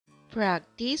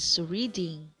Practice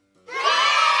reading.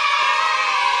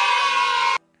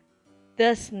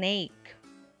 The snake.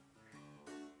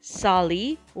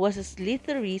 Sally was a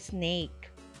slithery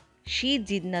snake. She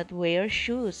did not wear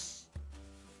shoes.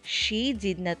 She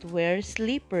did not wear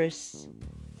slippers.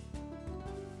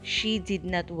 She did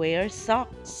not wear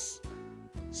socks.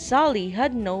 Sally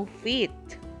had no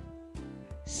feet.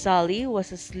 Sally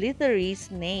was a slithery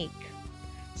snake.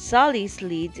 Sally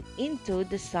slid into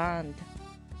the sand.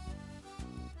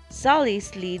 Sally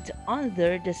slid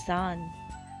under the sand.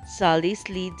 Sally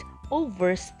slid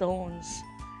over stones.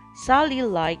 Sally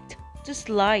liked to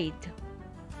slide.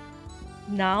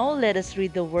 Now let us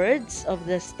read the words of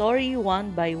the story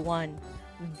one by one.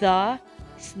 The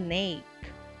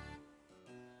snake.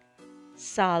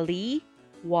 Sally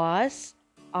was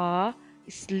a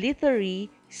slithery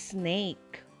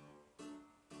snake.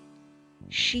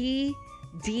 She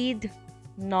did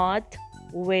not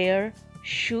wear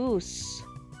shoes.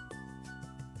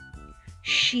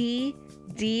 She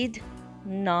did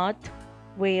not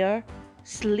wear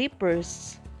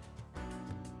slippers.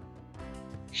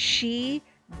 She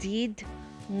did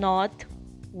not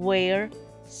wear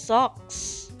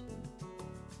socks.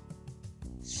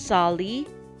 Sally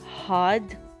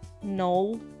had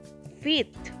no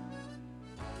feet.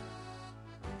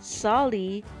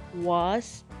 Sally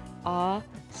was a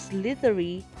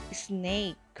slithery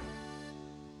snake.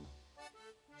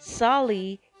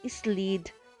 Sally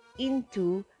slid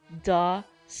into the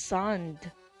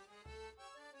sand.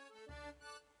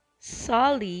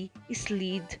 Sally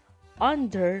slid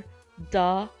under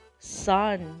the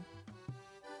sun.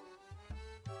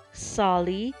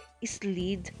 Sally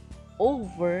slid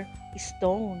over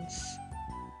stones.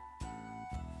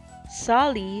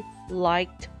 Sally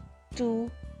liked to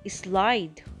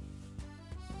slide.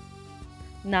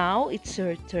 Now it's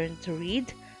your turn to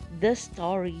read the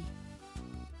story.